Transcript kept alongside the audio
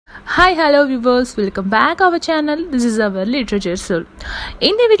Hi, hello viewers, welcome back our channel. This is our literature soul.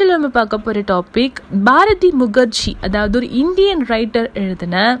 இந்த வீடியோல நம்ம பார்க்க போற டாபிக் பாரதி முகர்ஜி, அதாவது ஒரு இந்தியன் ரைட்டர்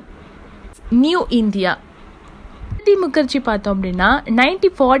எழுதின நியூ இந்தியா. பாரதி முகர்ஜி பார்த்தோம் அப்படின்னா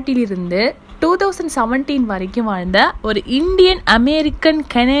 1940 இருந்து 2017 வரைக்கும் வாழ்ந்த ஒரு Indian American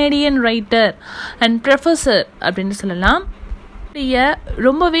Canadian writer and professor அப்படின்னு சொல்லலாம்.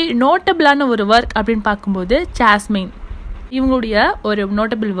 ரொம்பவே நோட்டபிளான ஒரு ஒர்க் அப்படின்னு பார்க்கும்போது ஜாஸ்மின் இவங்களுடைய ஒரு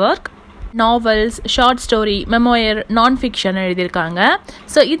notable work, novels, short story, memoir, நான் ஃபிக்ஷன் எழுதியிருக்காங்க.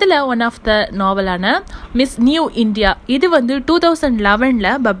 ஸோ இதில் one of the நாவலான miss new India இது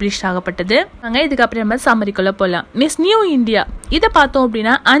 2011 பப்ளிஷ் ஆகப்பட்டது. நாங்கள் இதுக்கப்புறம் நம்ம சம்மரிக்குள்ளே போகலாம். மிஸ் நியூ இந்தியா இதை பார்த்தோம்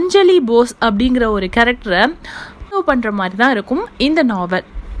அப்படின்னா அஞ்சலி போஸ் அப்படிங்கிற ஒரு கேரக்டரை பண்ணுற மாதிரி தான் இருக்கும் இந்த நாவல்.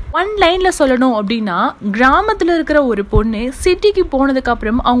 ஒன் லைனில் சொல்லணும் அப்படின்னா, கிராமத்தில் இருக்கிற ஒரு பொண்ணு சிட்டிக்கு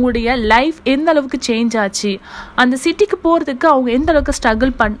போனதுக்கப்புறம் அவங்களுடைய லைஃப் எந்த அளவுக்கு சேஞ்ச் ஆச்சு, அந்த சிட்டிக்கு போகிறதுக்கு அவங்க எந்த அளவுக்கு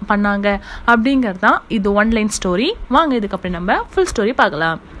ஸ்ட்ரகிள் பண்ணாங்க அப்படிங்கிறது தான் இது ஒன் லைன் ஸ்டோரி. வாங்க இதுக்கப்புறம் நம்ம ஃபுல் ஸ்டோரி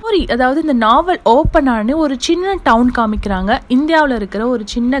பார்க்கலாம். ஸ்டோரி அதாவது இந்த நாவல் ஓப்பன் ஆன ஒரு சின்ன டவுன் காமிக்கிறாங்க. இந்தியாவில் இருக்கிற ஒரு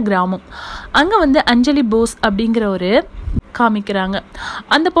சின்ன கிராமம். அங்கே அஞ்சலி போஸ் அப்படிங்கிற ஒரு காமிக்கிறாங்க.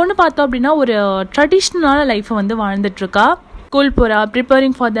 அந்த பொண்ணு பார்த்தோம் அப்படின்னா ஒரு ட்ரெடிஷ்னலான லைஃப்பை வாழ்ந்துட்டுருக்கா. ஸ்கூல் போகிறா,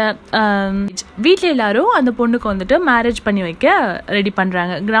 ப்ரிப்பேரிங் ஃபார் த வீட்டில் எல்லாரும் அந்த பொண்ணுக்கு மேரேஜ் பண்ணி வைக்க ரெடி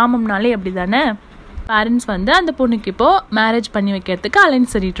பண்ணுறாங்க. கிராமம்னாலே அப்படி தானே, பேரண்ட்ஸ் அந்த பொண்ணுக்கு இப்போது மேரேஜ் பண்ணி வைக்கிறதுக்கு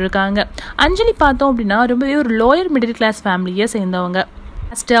அலைன்ஸ் சொல்லிட்டு இருக்காங்க. அஞ்சலி பார்த்தோம் அப்படின்னா ரொம்பவே ஒரு லோயர் மிடில் கிளாஸ் ஃபேமிலியை சேர்ந்தவங்க.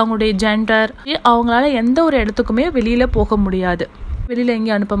 ஃபஸ்ட்டு அவங்களுடைய ஜெண்டர், அவங்களால எந்த ஒரு இடத்துக்குமே வெளியில் போக முடியாது, வெளியில்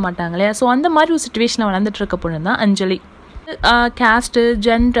எங்கேயும் அனுப்ப மாட்டாங்களே. ஸோ அந்த மாதிரி ஒரு சுச்சுவேஷனை வளர்ந்துட்டு இருக்க பொண்ணு தான் அஞ்சலி. கேஸ்ட்டு,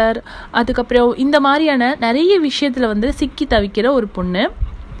 ஜெண்டர், அதுக்கப்புறம் இந்த மாதிரியான நிறைய விஷயத்தில் சிக்கி தவிக்கிற ஒரு பொண்ணு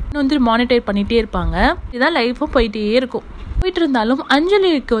மானிட்டர் பண்ணிகிட்டே இருப்பாங்க. இதுதான் லைஃப்பும் போயிட்டே இருக்கும். போயிட்டு இருந்தாலும்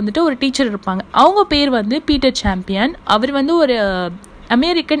அஞ்சலிக்கு ஒரு டீச்சர் இருப்பாங்க. அவங்க பேர் பீட்டர் சாம்பியன். அவர் ஒரு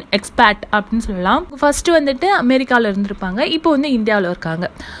அமெரிக்கன் எக்ஸ்பேட் அப்படின்னு சொல்லலாம். ஃபர்ஸ்ட் அமெரிக்காவில் இருந்திருப்பாங்க, இப்போ இந்தியாவில் இருக்காங்க.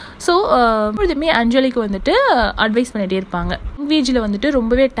 ஸோ எப்பொழுதுமே அஞ்சலிக்கு அட்வைஸ் பண்ணிகிட்டே இருப்பாங்க. லாங்குவேஜில்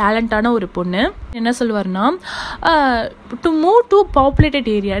ரொம்பவே டேலண்டான ஒரு பொண்ணு. என்ன சொல்லுவார்னா, to move to populated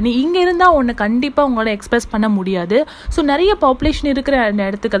area, நீ இங்கே இருந்தால் உன்னை கண்டிப்பாக உங்களால் எக்ஸ்பிரஸ் பண்ண முடியாது. ஸோ நிறைய பாப்புலேஷன் இருக்கிற அந்த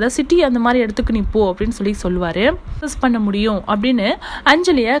இடத்துக்கு, அதாவது சிட்டி அந்த மாதிரி இடத்துக்கு நீ போ அப்படின்னு சொல்லுவார். எக்ஸ்பிரஸ் பண்ண முடியும் அப்படின்னு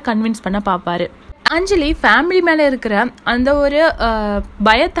அஞ்சலியை கன்வின்ஸ் பண்ண பார்ப்பாரு. அஞ்சலி ஃபேமிலி மேலே இருக்கிற அந்த ஒரு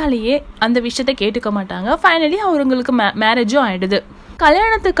பயத்தாலேயே அந்த விஷயத்தை கேட்டுக்க மாட்டாங்க. ஃபைனலி அவங்களுக்கு மேரேஜும் ஆகிடுது.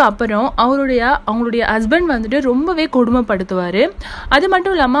 கல்யாணத்துக்கு அப்புறம் அவங்களுடைய ஹஸ்பண்ட் ரொம்பவே கொடுமைப்படுத்துவார். அது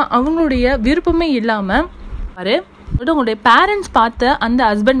மட்டும் இல்லாமல் அவங்களுடைய விருப்பமே இல்லாமல் அவங்களுடைய பேரண்ட்ஸ் பார்த்த அந்த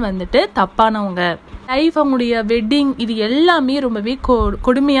ஹஸ்பண்ட் தப்பானவங்க. லைஃப், அவங்களுடைய வெட்டிங், இது எல்லாமே ரொம்பவே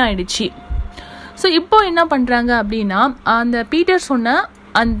கொடுமையாயிடுச்சு. ஸோ இப்போ என்ன பண்ணுறாங்க அப்படின்னா, அந்த பீட்டர் சொன்ன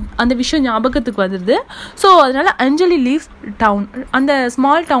அந்த விஷயம் ஞாபகத்துக்கு வந்துடுது. ஸோ அதனால அஞ்சலி லீவ்ஸ் டவுன், அந்த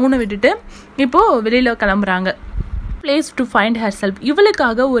ஸ்மால் டவுனை விட்டுட்டு இப்போது வெளியில் கிளம்புறாங்க. Place to find her self,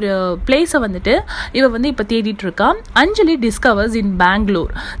 இவளுக்காக ஒரு பிளேஸை இவ இப்போ தேடிட்டு இருக்கா. அஞ்சலி discovers in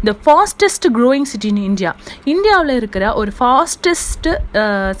Bangalore, the fastest growing city in India. இந்தியாவில் இருக்கிற ஒரு ஃபாஸ்டஸ்ட்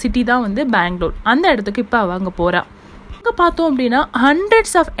சிட்டி தான் பெங்களூர். அந்த இடத்துக்கு இப்போ அவங்க போகிறா. அங்கே பார்த்தோம் அப்படின்னா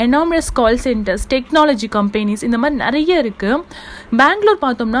hundreds of enormous call centres, technology companies, இந்த மாதிரி நிறைய இருக்குது. பெங்களூர்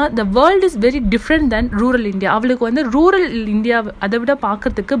பார்த்தோம்னா the world is very different then rural India. அவளுக்கு ரூரல் இந்தியா அதை விட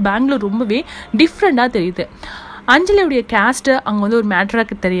பார்க்கறதுக்கு பெங்களூர் ரொம்பவே டிஃப்ரெண்ட்டாக தெரியுது. அஞ்சலியுடைய கேஸ்ட்டு அங்கே ஒரு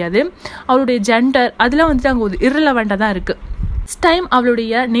மேட்டராக தெரியாது. அவளுடைய ஜெண்டர் அதெல்லாம் அங்கே ஒரு இரலவெண்ட்டாக தான் இருக்குது. ஃபஸ்ட் டைம்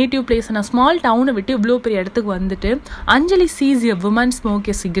அவளுடைய நேட்டிவ் பிளேஸான ஸ்மால் டவுனை விட்டு இவ்வளோ பெரிய இடத்துக்கு அஞ்சலி சீஸ் எ வுமன் ஸ்மோக்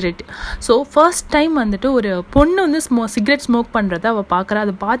எ சிகரெட். ஸோ ஃபர்ஸ்ட் டைம் ஒரு பொண்ணு சிகரெட் ஸ்மோக் பண்ணுறத அவள் பார்க்குறா.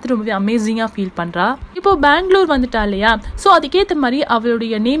 அதை பார்த்து ரொம்பவே அமேசிங்காக ஃபீல் பண்ணுறா. இப்போ பெங்களூர் வந்துட்டா இல்லையா, ஸோ அதுக்கேற்ற மாதிரி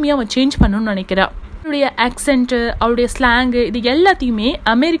அவளுடைய நேமையை அவள் சேஞ்ச் பண்ணணும்னு நினைக்கிறா. அவளுடைய ஆக்சென்ட்டு, அவளுடைய ஸ்லாங்கு, இது எல்லாத்தையுமே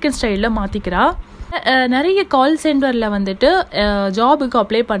அமெரிக்கன் ஸ்டைலில் மாற்றிக்கிறா. நிறைய கால் சென்டரில் ஜாபுக்கு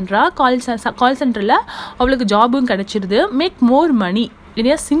அப்ளை பண்ணுறா. கால் சென்டரில் அவளுக்கு ஜாபும் கிடச்சிருது. மேக் மோர் மணி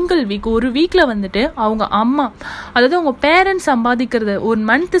இல்லையா. சிங்கிள் வீக், ஒரு வீக்கில் அவங்க அம்மா, அதாவது அவங்க பேரண்ட்ஸ் சம்பாதிக்கிறத, ஒரு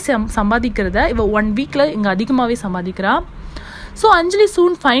மந்த்து சம்பாதிக்கிறத இவ 1 வீக்கில் இங்கே அதிகமாகவே சம்பாதிக்கிறா. ஸோ அஞ்சலி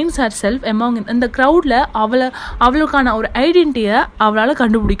சூன் ஃபைண்ட்ஸ் ஹர் செல்ஃப் எமாங் இந்த க்ரௌடில். அவளுக்கான ஒரு ஐடென்டிட்டியை அவளால்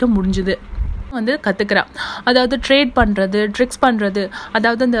கண்டுபிடிக்க முடிஞ்சுது. கற்றுக்கிறா. அதாவது ட்ரேட் பண்ணுறது, ட்ரிக்ஸ் பண்ணுறது,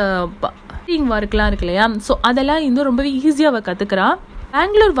 அதாவது அந்த ஒர்க்லாம் இருக்கு இல்லையா. ஸோ அதெல்லாம் இன்னும் ரொம்பவே ஈஸியாக அவள் கற்றுக்கிறா.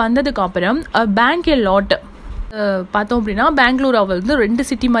 பெங்களூர் வந்ததுக்கு அப்புறம் பேங்க் ஏ லாட் பார்த்தோம் அப்படின்னா, பெங்களூர் அவள் 2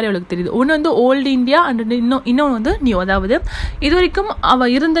 சிட்டி மாதிரி அவளுக்கு தெரியுது. ஒன்று ஓல்டு இந்தியா அண்ட் இன்னொன்று நியூ. அதாவது இது வரைக்கும்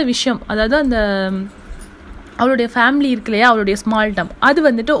அவள் இருந்த விஷயம், அதாவது அந்த அவளுடைய ஃபேமிலி இருக்கு இல்லையா, அவளுடைய ஸ்மால் டவுன்,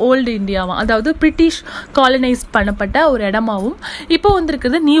 அது ஓல்டு இந்தியாவும், அதாவது பிரிட்டிஷ் காலனைஸ் பண்ணப்பட்ட ஒரு இடமாவும் இப்போ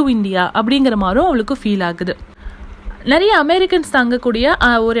வந்திருக்கிறது நியூ இந்தியா அப்படிங்கிற மாதிரியும் அவளுக்கு ஃபீல் ஆகுது. நிறைய அமெரிக்கன்ஸ் தங்கக்கூடிய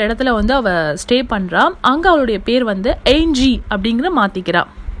ஒரு இடத்துல வந்து அவள் ஸ்டே பண்ணுறான். அங்கே அவளுடைய பேர் வந்து ஏஞ்சி அப்படிங்கிற மாற்றிக்கிறான்.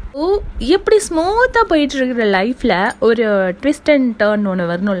 ஓ, எப்படி ஸ்மூத்தாக போயிட்டு இருக்கிற லைஃப்பில் ஒரு ட்விஸ்ட் அண்ட் டர்ன் ஒன்று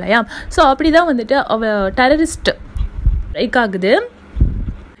வரணும் இல்லையா? ஸோ அப்படி தான் வந்துட்டு அவள் டெரரிஸ்ட் ஸ்ட்ரைக் ஆகுது.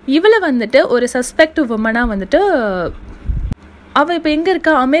 இவளை வந்துட்டு ஒரு சஸ்பெக்ட் உமனாக வந்துட்டு அவள் இப்போ எங்கே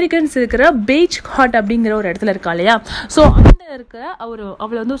இருக்கா, அமெரிக்கன்ஸ் இருக்கிற பீச் ஹாட் அப்படிங்கிற ஒரு இடத்துல இருக்கா இல்லையா? ஸோ அந்த இருக்கிற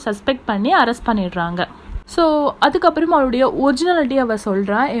அவளை வந்து சஸ்பெக்ட் பண்ணி அரெஸ்ட் பண்ணிடுறாங்க. ஸோ அதுக்கப்புறம் அவளுடைய ஒரிஜினாலிட்டி அவள்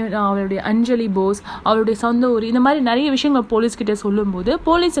சொல்கிறா. அவளுடைய அஞ்சலி போஸ், அவளுடைய சொந்த ஊர், இந்த மாதிரி நிறைய விஷயங்கள் போலீஸ்கிட்ட சொல்லும்போது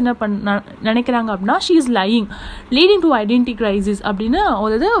போலீஸ் என்ன நினைக்கிறாங்க அப்படின்னா, she is lying leading to identity crisis அப்படின்னு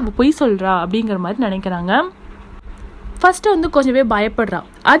அதாவது பொய் சொல்கிறா அப்படிங்கிற மாதிரி நினைக்கிறாங்க. ஃபஸ்ட்டு வந்து கொஞ்சமே பயப்படுறா.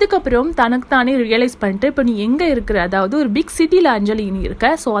 அதுக்கப்புறம் தனக்கு தானே ரியலைஸ் பண்ணிட்டு, இப்போ நீ எங்கே இருக்கிற, அதாவது ஒரு பிக் சிட்டியில் அஞ்சலி நீ இருக்க,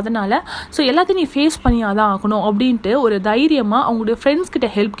 ஸோ அதனால் எல்லாத்தையும் நீ ஃபேஸ் பண்ணியாதான் ஆகணும் அப்படின்ட்டு ஒரு தைரியமாக அவங்களுடைய ஃப்ரெண்ட்ஸ்கிட்ட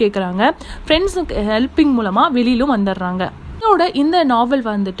ஹெல்ப் கேட்குறாங்க. ஃப்ரெண்ட்ஸுக்கு ஹெல்ப்பிங் மூலமாக வெளியிலும் வந்துடுறாங்க. இதோட இந்த நாவல்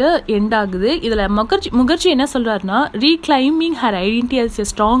வந்துட்டு எண்ட் ஆகுது. இதில் முகர்ஜி என்ன சொல்கிறாருன்னா, reclaiming her identity as a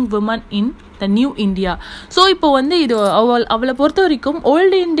strong woman in the new India. So இப்போ வந்து இது அவளை பொறுத்த வரைக்கும்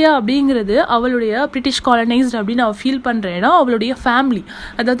ஓல்டு இந்தியா அப்படிங்கிறது அவளுடைய பிரிட்டிஷ் காலனைஸ்ட் அப்படின்னு அவள் ஃபீல் பண்ணுற இடம் அவளுடைய ஃபேமிலி,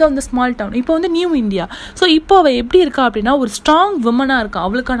 அதாவது அந்த ஸ்மால் டவுன். இப்போ வந்து நியூ இந்தியா. ஸோ இப்போ அவள் எப்படி இருக்கா அப்படின்னா ஒரு ஸ்ட்ராங் உமனாக இருக்கா,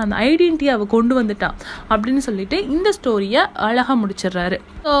 அவளுக்கான அந்த ஐடென்டிட்டியை அவள் கொண்டு வந்துட்டான் அப்படின்னு சொல்லிட்டு இந்த ஸ்டோரியை அழகாக முடிச்சிடுறாரு.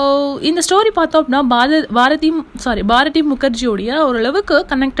 ஸோ இந்த ஸ்டோரி பார்த்தோம் அப்படின்னா பாரதி முகர்ஜியோடைய ஓரளவுக்கு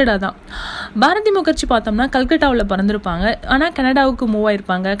கனெக்டடாக தான். பாரதி முகர்ஜி பார்த்தோம்னா கல்கட்டாவில் பிறந்திருப்பாங்க, ஆனால் கனடாவுக்கு மூவ்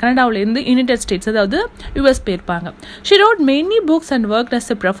ஆயிருப்பாங்க. கனடாவிலேருந்து யுனைடெட் ஸ்டேட்ஸ் அதாவது யுஎஸ் போயிருப்பாங்க. She road many books and work as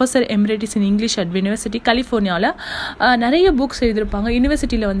a professor எமிரேட்டிஸ் in English at university கலிஃபோர்னியாவில். நிறைய புக்ஸ் எழுதியிருப்பாங்க.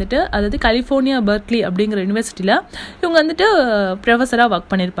 யூனிவர்சிட்டியில் வந்துட்டு அதாவது கலிஃபோர்னியா பெர்க்லி அப்படிங்கிற யூனிவர்சிட்டியில் இவங்க வந்துட்டு ப்ரொஃபஸராக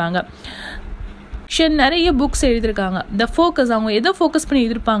ஒர்க் பண்ணியிருப்பாங்க. நிறைய புக்ஸ் எழுதியிருக்காங்க. த ஃபோக்கஸ் அவங்க எதை ஃபோக்கஸ் பண்ணி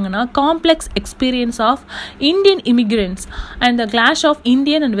எழுதியிருப்பாங்கன்னா, complex experience of Indian immigrants and the clash of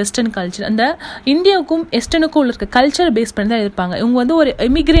Indian and western culture. அந்த இந்தியாவுக்கும் வெஸ்டர்னுக்கும் இருக்க கல்ச்சரை பேஸ் பண்ணி தான் எழுதியிருப்பாங்க. இவங்க வந்து ஒரு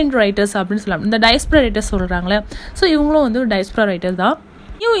இமிக்ரெண்ட் ரைட்டர்ஸ் அப்படின்னு சொல்லலாம். இந்த டயஸ்பரா ரைட்டர்ஸ் சொல்கிறாங்களே, ஸோ இவங்களும் வந்து ஒரு டயஸ்பரா ரைட்டர் தான்.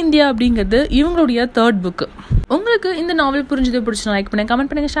 நியூ இந்தியா அப்படிங்கிறது இவங்களுடைய 3rd புக்கு. உங்களுக்கு இந்த நாவல் பிடிச்சா லைக் பண்ணுங்க, கமெண்ட்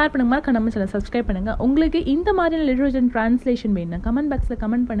பண்ணுங்க, ஷேர் பண்ணுங்க, மறக்காம நம்ம சேனலை சப்ஸ்கிரைப் பண்ணுங்க. உங்களுக்கு இந்த மாதிரியான லிட்ரேச்சர் டிரான்ஸ்லேஷன் வேணும் கமெண்ட் பாக்ஸில்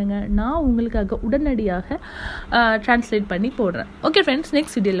கமெண்ட் பண்ணுங்க, நான் உங்களுக்காக உடனடியாக டிரான்ஸ்லேட் பண்ணி போடுறேன். ஓகே ஃப்ரெண்ட்ஸ்,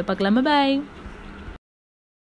 நெக்ஸ்ட் வீடியோவில் பார்க்கலாம். பாய்.